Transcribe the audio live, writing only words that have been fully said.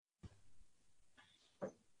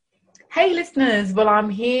Hey listeners, well I'm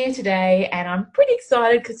here today and I'm pretty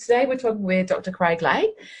excited because today we're talking with Dr. Craig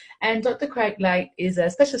Late, and Dr. Craig Late is a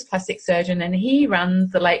specialist plastic surgeon and he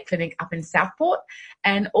runs the Late Clinic up in Southport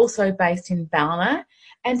and also based in Ballina.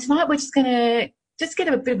 And tonight we're just going to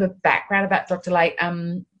get a bit of a background about Dr. Late.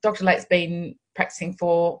 Dr. Late's been practicing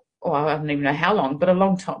for, I don't even know how long, but a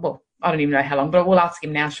long time. Well, I don't even know how long, but we'll ask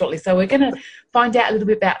him now shortly. So we're going to find out a little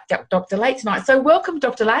bit about Dr. Late tonight. So welcome,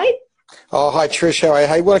 Dr. Late. Oh, hi, Trish. How are you?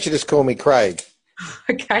 Hey, why don't you just call me Craig?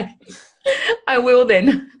 Okay, I will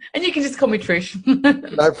then. And you can just call me Trish.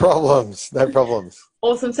 No problems. No problems.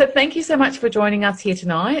 Awesome. So thank you so much for joining us here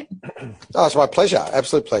tonight. Oh, it's my pleasure.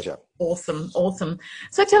 Absolute pleasure. Awesome.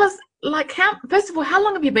 So tell us, first of all, how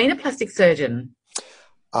long have you been a plastic surgeon?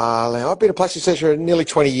 I've been a plastic surgeon for nearly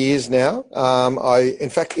 20 years now. In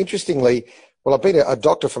fact, interestingly, I've been a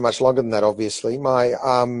doctor for much longer than that, obviously.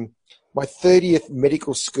 My 30th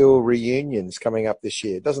medical school reunion's coming up this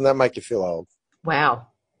year. Doesn't that make you feel old? Wow.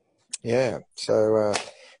 Yeah. So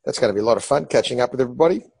that's going to be a lot of fun catching up with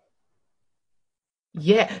everybody.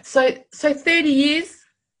 Yeah. So 30 years?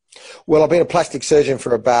 Well, I've been a plastic surgeon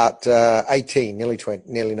for about 18, nearly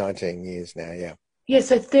 19 years now, yeah. Yeah,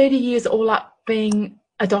 so 30 years all up being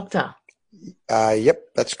a doctor. Yep,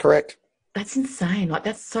 that's correct. That's insane. Like,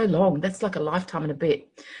 that's so long. That's like a lifetime and a bit.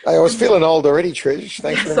 Hey, I was feeling old already, Trish.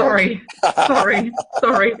 Thanks very much.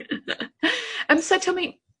 Sorry. So tell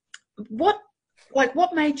me, what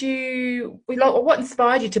made you, what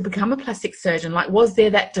inspired you to become a plastic surgeon? Like, was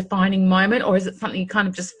there that defining moment, or is it something you kind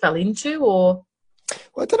of just fell into, or?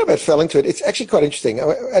 Well, I don't know about fell into it. It's actually quite interesting.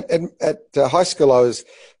 At high school, I was,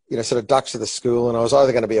 sort of ducks of the school, and I was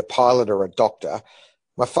either going to be a pilot or a doctor.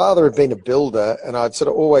 My father had been a builder, and I'd sort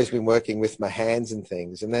of always been working with my hands and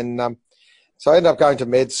things. And then, so I ended up going to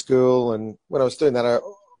med school, and when I was doing that, I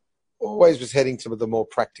always was heading to the more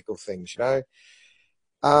practical things,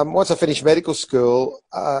 Once I finished medical school,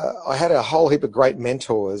 I had a whole heap of great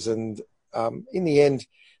mentors, and in the end,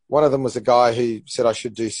 one of them was a guy who said I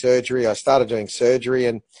should do surgery. I started doing surgery,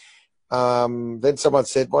 and then someone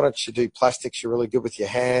said, why don't you do plastics? You're really good with your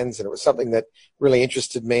hands. And it was something that really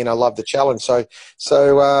interested me, and I loved the challenge.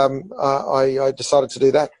 So I decided to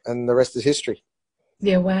do that, and the rest is history.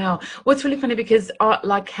 Yeah, wow. Well, it's really funny because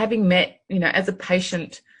having met, as a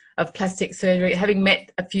patient of plastic surgery, having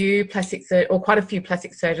met quite a few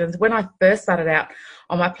plastic surgeons, when I first started out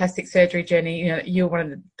on my plastic surgery journey, you were one of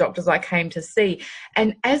the doctors I came to see.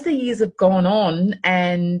 And as the years have gone on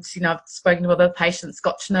and, I've spoken to other patients,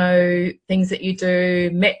 got to know things that you do,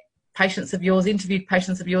 met patients of yours, interviewed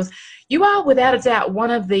patients of yours, you are without a doubt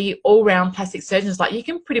one of the all-round plastic surgeons. Like, you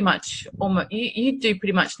can pretty much you do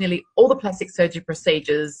pretty much nearly all the plastic surgery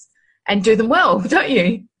procedures and do them well, don't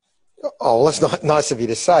you? Oh, well, that's not nice of you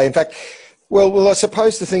to say. In fact, well, I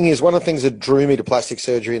suppose the thing is, one of the things that drew me to plastic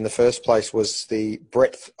surgery in the first place was the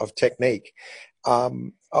breadth of technique.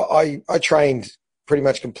 I trained pretty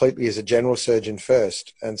much completely as a general surgeon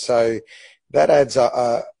first, and so that adds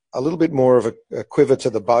a little bit more of a quiver to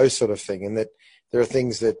the bow sort of thing, in that there are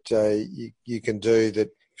things that you can do that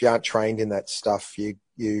if you aren't trained in that stuff,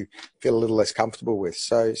 you feel a little less comfortable with.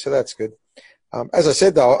 So that's good. As I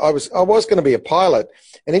said, though, I was going to be a pilot,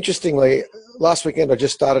 and interestingly, last weekend I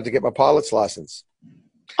just started to get my pilot's license.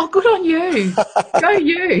 Oh, good on you! Go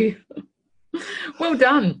you! Well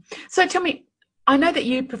done. So tell me, I know that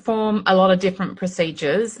you perform a lot of different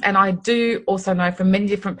procedures, and I do also know from many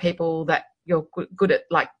different people that you're good at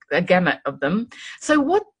like a gamut of them. So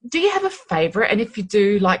what do you have a favourite? And if you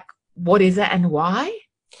do, like, what is it and why?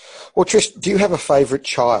 Well, Trish, do you have a favourite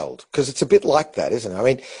child? Because it's a bit like that, isn't it? I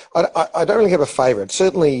mean, I don't really have a favourite.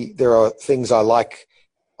 Certainly there are things I like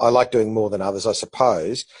doing more than others, I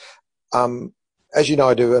suppose. As you know,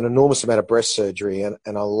 I do an enormous amount of breast surgery, and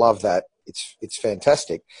I love that. It's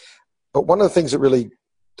fantastic. But one of the things that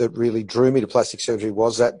really drew me to plastic surgery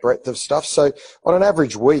was that breadth of stuff. So on an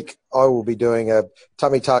average week, I will be doing a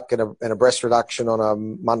tummy tuck and a breast reduction on a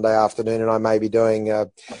Monday afternoon, and I may be doing an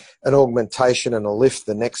augmentation and a lift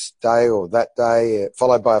the next day or that day,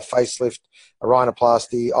 followed by a facelift, a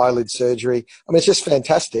rhinoplasty, eyelid surgery. I mean, it's just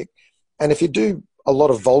fantastic. And if you do a lot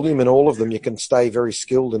of volume in all of them, you can stay very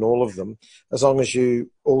skilled in all of them, as long as you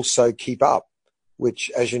also keep up, which,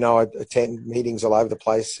 as you know, I attend meetings all over the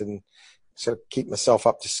place and sort of keep myself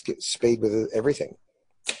up to speed with everything.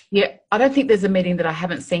 Yeah, I don't think there's a meeting that I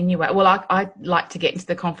haven't seen you at. Well, I like to get into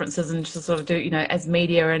the conferences and just sort of do, as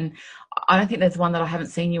media, and I don't think there's one that I haven't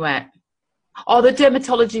seen you at. Oh, the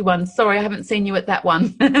dermatology one. Sorry, I haven't seen you at that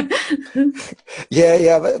one.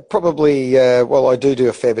 Yeah, probably. Well, I do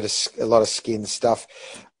a fair bit of a lot of skin stuff.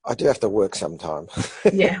 I do have to work sometime.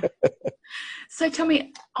 Yeah. So tell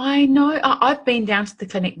me, I know I've been down to the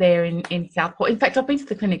clinic there in Southport. In fact, I've been to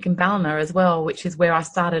the clinic in Ballina as well, which is where I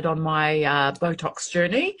started on my Botox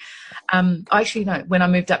journey. I actually know when I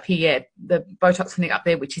moved up here, yeah, the Botox clinic up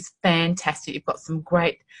there, which is fantastic. You've got some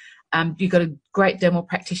great, you've got a great dermal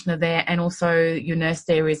practitioner there, and also your nurse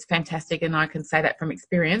there is fantastic, and I can say that from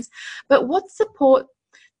experience. But what support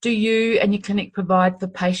do you and your clinic provide for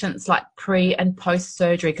patients like pre and post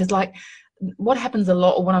surgery? Because like what happens a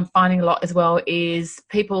lot, or what I'm finding a lot as well, is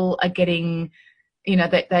people are getting, you know,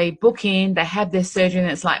 they book in, they have their surgery, and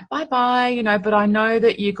it's like, bye-bye, you know, but I know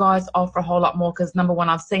that you guys offer a whole lot more because, number one,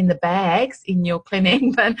 I've seen the bags in your clinic,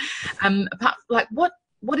 but like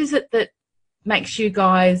what is it that makes you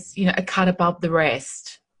guys, you know, a cut above the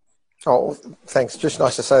rest? Oh, thanks. Just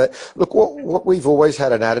nice to say that. Look, what we've always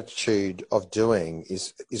had an attitude of doing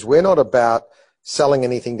is we're not about selling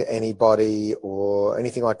anything to anybody or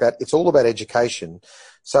anything like that. It's all about education.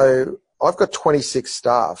 So I've got 26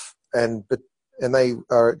 staff, and they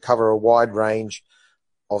cover a wide range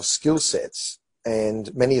of skill sets,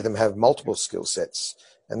 and many of them have multiple skill sets,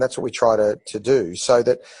 and that's what we try to do, so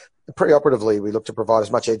that preoperatively we look to provide as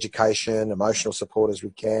much education, emotional support as we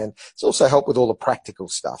can. It's also help with all the practical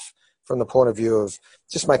stuff from the point of view of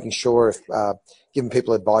just making sure if giving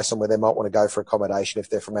people advice on where they might want to go for accommodation if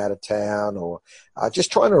they're from out of town, or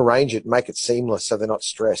just trying to arrange it and make it seamless so they're not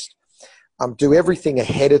stressed. Do everything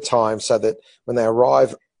ahead of time so that when they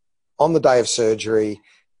arrive on the day of surgery,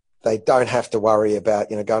 they don't have to worry about,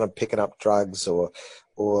 you know, going and picking up drugs or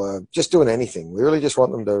just doing anything. We really just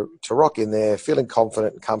want them to rock in there feeling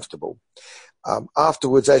confident and comfortable.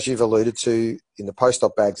 Afterwards, as you've alluded to, in the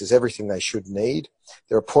post-op bags, there's everything they should need.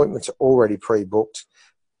 Their appointments are already pre-booked.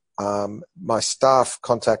 My staff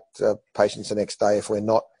contact patients the next day if we're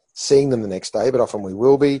not seeing them the next day, but often we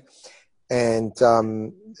will be. And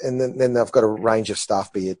then I've got a range of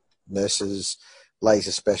staff, be it nurses,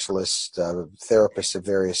 laser specialists, therapists of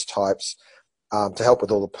various types, to help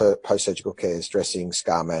with all the post-surgical cares, dressing,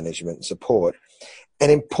 scar management, and support.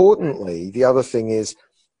 And importantly, the other thing is,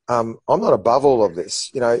 I'm not above all of this.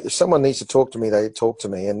 You know, if someone needs to talk to me, they talk to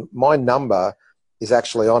me, and my number is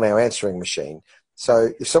actually on our answering machine.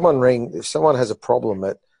 So if someone has a problem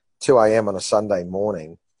at 2 a.m. on a Sunday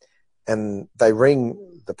morning, and they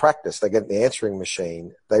ring the practice, they get the answering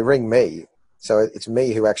machine, they ring me. So it's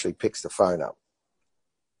me who actually picks the phone up.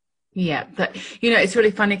 Yeah, but you know, it's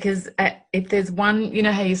really funny because if there's one, you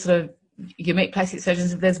know how you meet plastic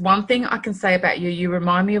surgeons, if there's one thing I can say about you, you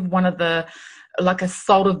remind me of one of the, like a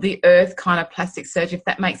salt of the earth kind of plastic surgeon, if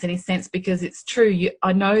that makes any sense, because it's true.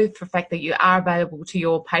 I know for a fact that you are available to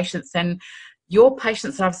your patients, and your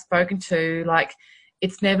patients that I've spoken to, like,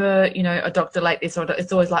 it's never, you know, a doctor like this, or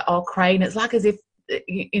it's always like, oh, Craig. It's like as if,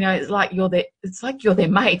 you know, it's like you're their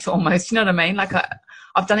mate almost, you know what I mean? Like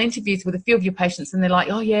I've done interviews with a few of your patients, and they're like,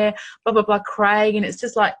 oh yeah, blah, blah, blah, Craig. And it's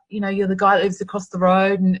just like, you know, you're the guy that lives across the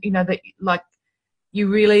road, and, you know, that like you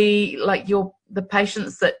really, like the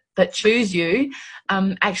patients that choose you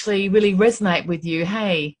actually really resonate with you.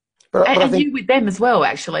 Hey, but I think, you with them as well,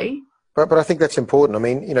 actually. But I think that's important. I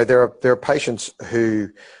mean, you know, there are patients who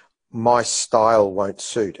my style won't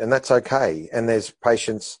suit, and that's okay. And there's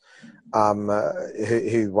patients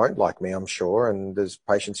who won't like me, I'm sure, and there's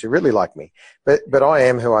patients who really like me. But I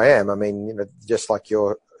am who I am. I mean, you know, just like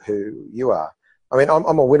you're who you are. I mean, I'm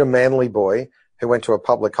a Wynnum Manly boy who went to a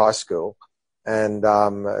public high school, and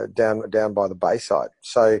down by the Bayside.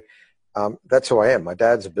 So that's who I am. My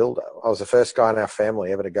dad's a builder. I was the first guy in our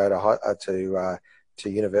family ever to go to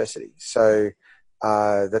university. So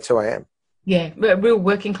that's who I am. Yeah, real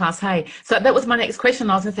working class. Hey, so that was my next question.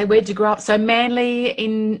 I was going to say, where'd you grow up? So Manly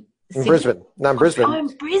in Brisbane. No, in Brisbane. Oh, in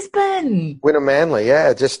Brisbane. Wynnum Manly.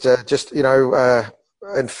 Yeah, just you know.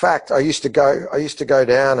 In fact, I used to go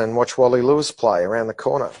down and watch Wally Lewis play around the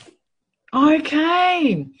corner.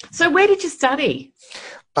 Okay. So where did you study?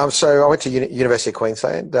 So I went to University of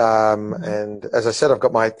Queensland, and as I said, I've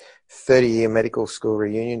got my 30-year medical school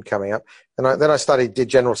reunion coming up. And then I did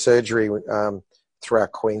general surgery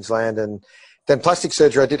throughout Queensland, and then plastic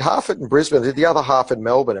surgery. I did half it in Brisbane, I did the other half in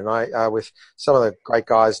Melbourne, and I with some of the great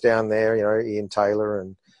guys down there, you know, Ian Taylor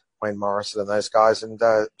and Wayne Morrison and those guys, and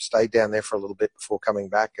stayed down there for a little bit before coming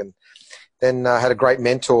back. And then I had a great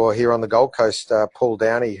mentor here on the Gold Coast, Paul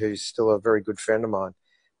Downey, who's still a very good friend of mine,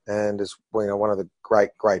 and is, you know, one of the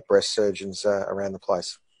great breast surgeons around the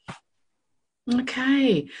place.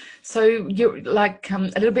 Okay, so you're like a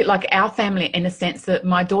little bit like our family in a sense that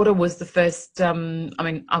my daughter was the first. I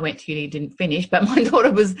mean, I went to uni, didn't finish, but my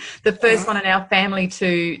daughter was the first one in our family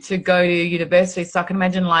to go to university. So I can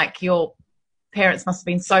imagine, like, your parents must have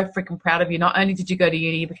been so freaking proud of you. Not only did you go to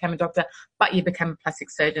uni, you became a doctor, but you became a plastic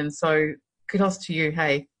surgeon. So kudos to you.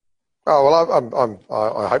 Hey. Oh well,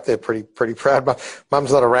 I hope they're pretty proud.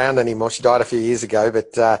 Mum's not around anymore. She died a few years ago,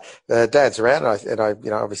 but Dad's around, and I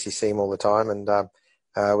obviously see him all the time, and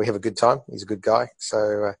we have a good time. He's a good guy.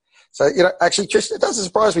 So actually, Trish, it doesn't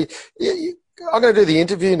surprise me. I'm going to do the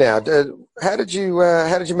interview now. How did you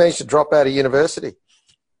manage to drop out of university?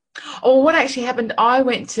 Oh, what actually happened? I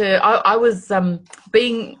was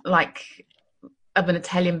being like of an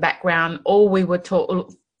Italian background. All we were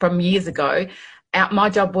taught from years ago. My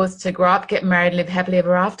job was to grow up, get married, live happily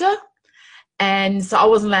ever after. And so I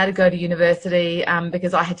wasn't allowed to go to university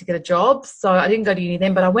because I had to get a job. So I didn't go to uni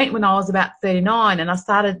then, but I went when I was about 39, and I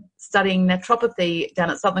started studying naturopathy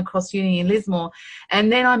down at Southern Cross Uni in Lismore.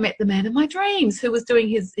 And then I met the man of my dreams, who was doing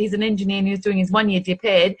he's an engineer, and he was doing his 1 year dip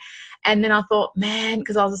ed. And then I thought, man,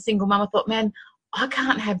 because I was a single mum, I thought, man, I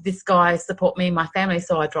can't have this guy support me and my family.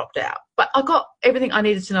 So I dropped out. But I got everything I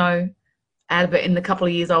needed to know out of it in the couple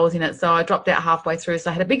of years I was in it. So I dropped out halfway through.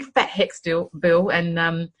 So I had a big fat HECS bill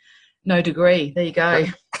and no degree. There you go.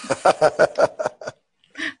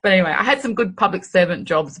 But anyway, I had some good public servant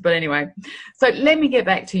jobs. But anyway, so let me get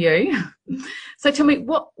back to you. So tell me,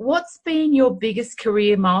 what's been your biggest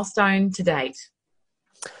career milestone to date?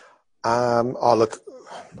 Look,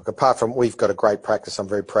 apart from we've got a great practice, I'm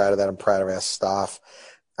very proud of that. I'm proud of our staff.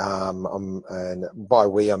 And by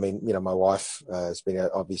we, I mean, my wife has been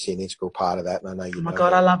obviously an integral part of that. And I know you. Oh my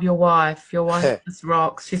God, I love your wife. Your wife just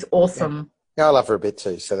rocks. She's awesome. Yeah, I love her a bit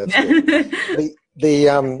too. So that's good.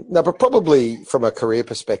 No, but probably from a career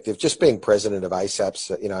perspective, just being president of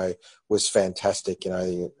ASAPS, was fantastic.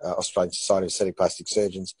 The Australian Society of Aesthetic Plastic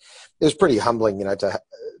Surgeons. It was pretty humbling,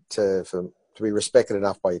 to be respected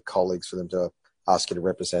enough by your colleagues for them to ask you to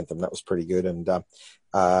represent them. That was pretty good, and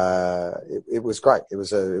it was great. It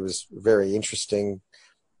was very interesting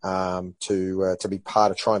to be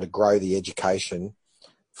part of trying to grow the education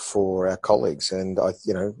for our colleagues, and I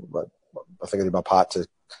think I did my part to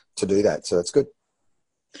do that. So it's good.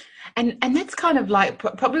 And that's kind of like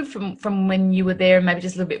probably from when you were there and maybe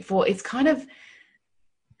just a little bit before. It's kind of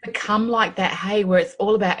become like that, hey, where it's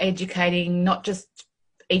all about educating not just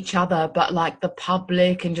each other, but like the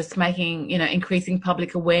public, and just making, increasing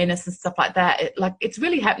public awareness and stuff like that. It's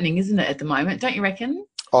really happening, isn't it, at the moment? Don't you reckon?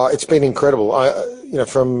 Oh, it's been incredible. You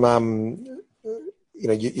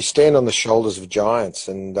stand on the shoulders of giants,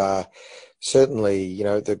 and certainly,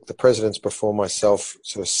 the presidents before myself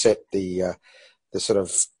sort of set the sort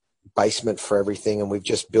of basement for everything, and we've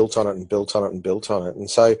just built on it and built on it and built on it. And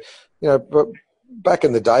so, but back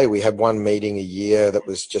in the day, we had one meeting a year that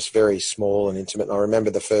was just very small and intimate. And I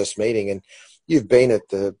remember the first meeting, and you've been at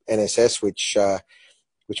the NSS, which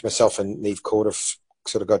myself and Neve Cordiff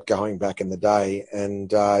sort of got going back in the day.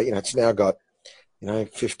 And, it's now got,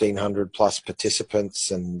 1,500 plus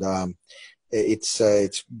participants, and it's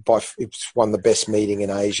one of the best meeting in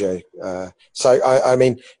Asia. So I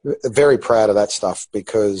mean, very proud of that stuff,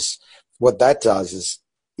 because what that does is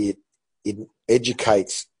it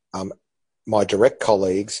educates my direct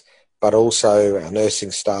colleagues, but also our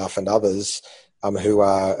nursing staff and others who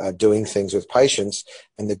are doing things with patients.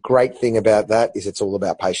 And the great thing about that is it's all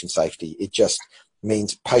about patient safety. It just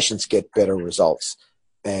means patients get better results,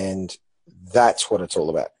 and that's what it's all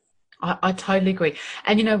about. I totally agree.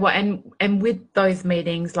 And you know what, and with those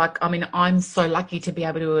meetings, I'm so lucky to be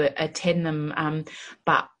able to attend them,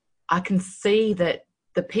 but I can see that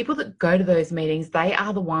the people that go to those meetings, they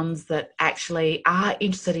are the ones that actually are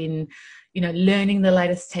interested in, learning the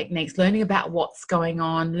latest techniques, learning about what's going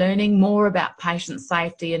on, learning more about patient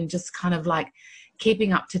safety, and just kind of like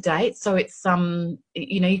keeping up to date. So it's,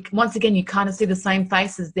 once again, you kind of see the same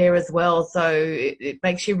faces there as well. So it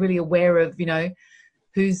makes you really aware of,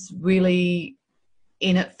 who's really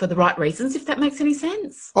in it for the right reasons, if that makes any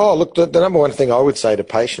sense. Oh, look, the number one thing I would say to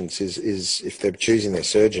patients is if they're choosing their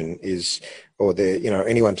surgeon or their,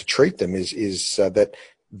 anyone to treat them is that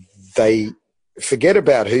they forget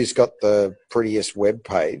about who's got the prettiest web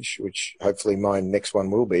page, which hopefully my next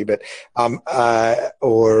one will be, but who's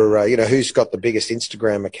got the biggest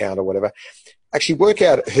Instagram account or whatever. Actually work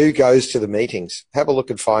out who goes to the meetings. Have a look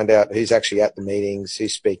and find out who's actually at the meetings,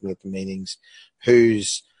 who's speaking at the meetings,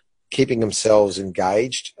 who's keeping themselves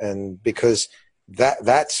engaged, and because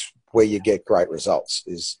that's where you get great results,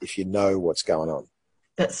 is if you know what's going on.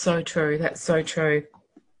 That's so true. That's so true.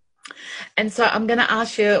 And so I'm going to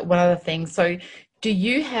ask you one other thing. So do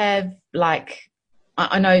you have,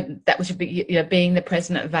 I know that was your big, being the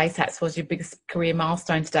president of ASAPS was your biggest career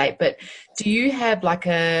milestone to date, but do you have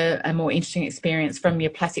a more interesting experience from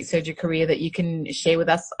your plastic surgery career that you can share with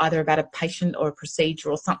us, either about a patient or a procedure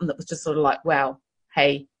or something that was just sort of like, wow,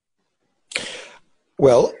 hey?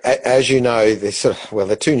 Well, as you know,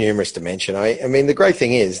 they're too numerous to mention. I mean, the great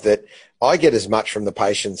thing is that I get as much from the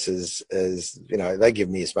patients as they give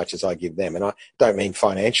me as much as I give them. And I don't mean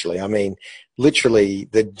financially. I mean, literally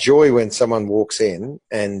the joy when someone walks in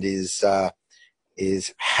and is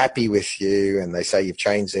happy with you and they say you've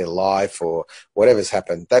changed their life or whatever's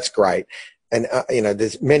happened. That's great. And,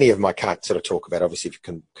 there's many of them I can't sort of talk about, obviously, if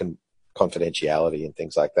you can confidentiality and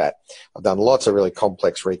things like that. I've done lots of really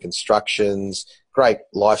complex reconstructions, great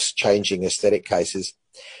life-changing aesthetic cases.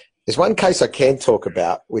 There's one case I can talk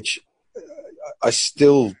about, which I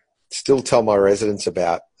still tell my residents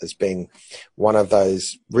about as being one of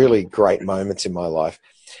those really great moments in my life.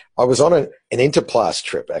 I was on an Interplast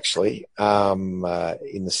trip, actually,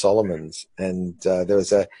 in the Solomons, and there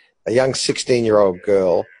was a young 16-year-old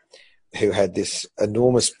girl who had this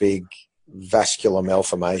enormous big vascular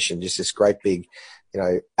malformation, just this great big,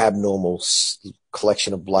 abnormal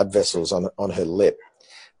collection of blood vessels on her lip.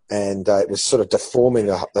 And it was sort of deforming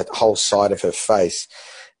that whole side of her face.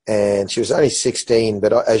 And she was only 16,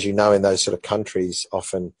 but as you know, in those sort of countries,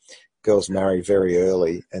 often girls marry very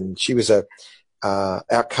early. And she was a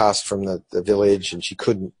outcast from the village, and she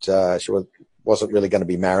wasn't really going to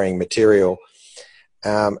be marrying material.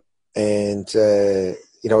 It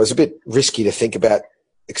was a bit risky to think about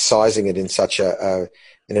excising it in such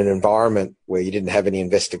in an environment where you didn't have any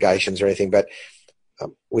investigations or anything, but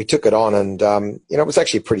we took it on, and it was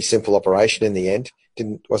actually a pretty simple operation in the end.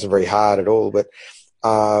 Wasn't very hard at all, but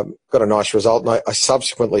got a nice result. And I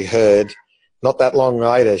subsequently heard, not that long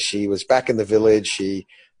later, she was back in the village. She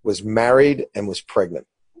was married and was pregnant,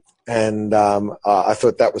 and I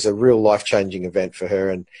thought that was a real life-changing event for her.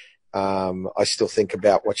 And I still think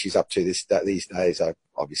about what she's up to these days. I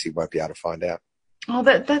obviously won't be able to find out. Oh,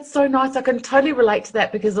 that's so nice. I can totally relate to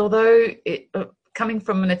that, because although coming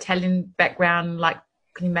from an Italian background,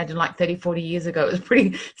 can you imagine 30, 40 years ago, it was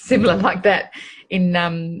pretty similar like that in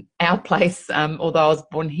our place, although I was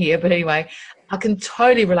born here. But anyway, I can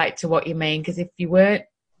totally relate to what you mean, because if you weren't,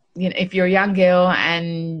 if you're a young girl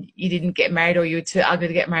and you didn't get married, or you were too ugly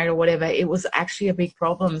to get married or whatever, it was actually a big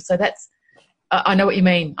problem. So I know what you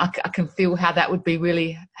mean. I can feel how that would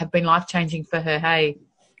have been life-changing for her, hey?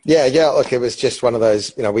 Yeah. Look, it was just one of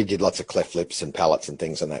those, we did lots of cleft lips and palates and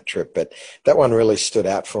things on that trip, but that one really stood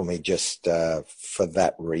out for me just for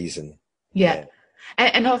that reason. Yeah.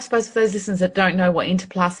 And I suppose for those listeners that don't know what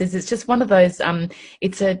Interplast is, it's just one of those,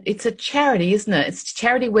 it's a charity, isn't it? It's a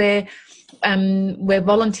charity where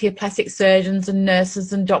volunteer plastic surgeons and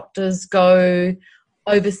nurses and doctors go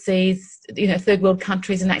overseas, third world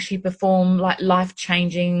countries, and actually perform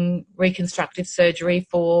life-changing reconstructive surgery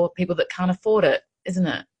for people that can't afford it, isn't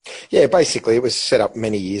it? Yeah, basically it was set up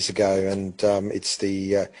many years ago, and it's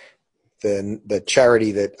the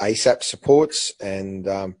charity that ASAP supports, and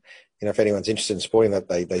if anyone's interested in supporting that,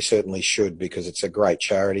 they certainly should, because it's a great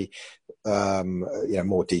charity.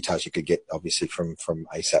 More details you could get obviously from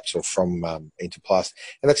ASAPs or from Interplast,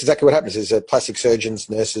 and that's exactly what happens. Is that plastic surgeons,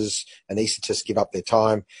 nurses, anaesthetists give up their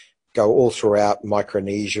time, go all throughout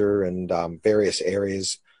Micronesia and various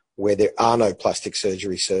areas where there are no plastic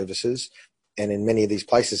surgery services. And in many of these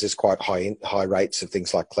places, there's quite high rates of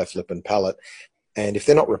things like cleft lip and palate. And if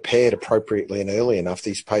they're not repaired appropriately and early enough,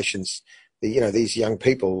 these patients, these young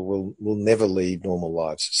people will never lead normal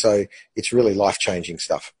lives. So it's really life-changing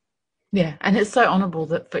stuff. Yeah, and it's so honourable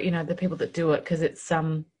that for the people that do it, because it's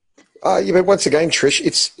but once again, Trish,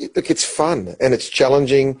 it's fun and it's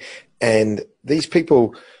challenging, and these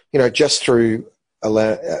people, just through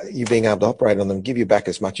you being able to operate on them, give you back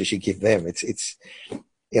as much as you give them. It's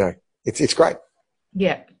great.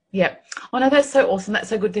 Yeah. Oh, no, that's so awesome. That's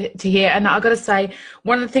so good to hear. And I've got to say,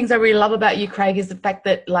 one of the things I really love about you, Craig, is the fact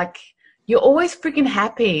that, you're always freaking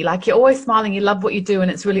happy. You're always smiling. You love what you do,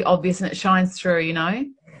 and it's really obvious, and it shines through,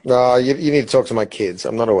 No, you need to talk to my kids.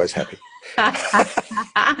 I'm not always happy.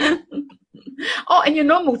 Oh, and you're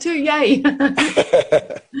normal too. Yay.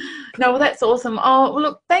 No, well, that's awesome. Oh, well,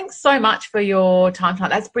 look, thanks so much for your time tonight.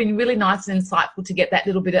 That's been really nice and insightful to get that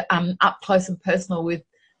little bit of, up close and personal with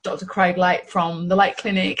Dr. Craig Late from the Late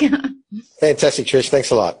Clinic. Fantastic, Trish. Thanks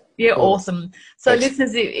a lot. Yeah, cool. Awesome. So thanks.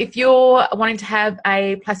 Listeners, if you're wanting to have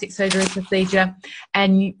a plastic surgery procedure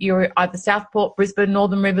and you're either Southport, Brisbane,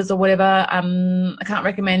 Northern Rivers or whatever, I can't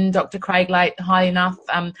recommend Dr. Craig Late highly enough.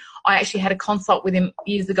 I actually had a consult with him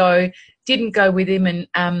years ago, didn't go with him,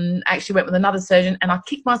 and actually went with another surgeon, and I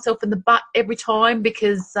kicked myself in the butt every time,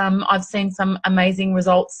 because I've seen some amazing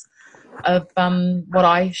results of what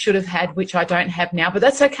I should have had, which I don't have now, but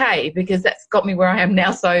that's okay, because that's got me where I am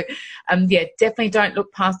now. So definitely don't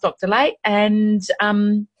look past Dr. Late. And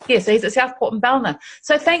so he's at Southport and Ballina.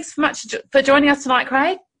 So thanks so much for joining us tonight,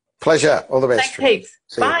 Craig. Pleasure. All the best. Thanks heaps.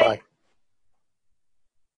 See you. Bye. Bye.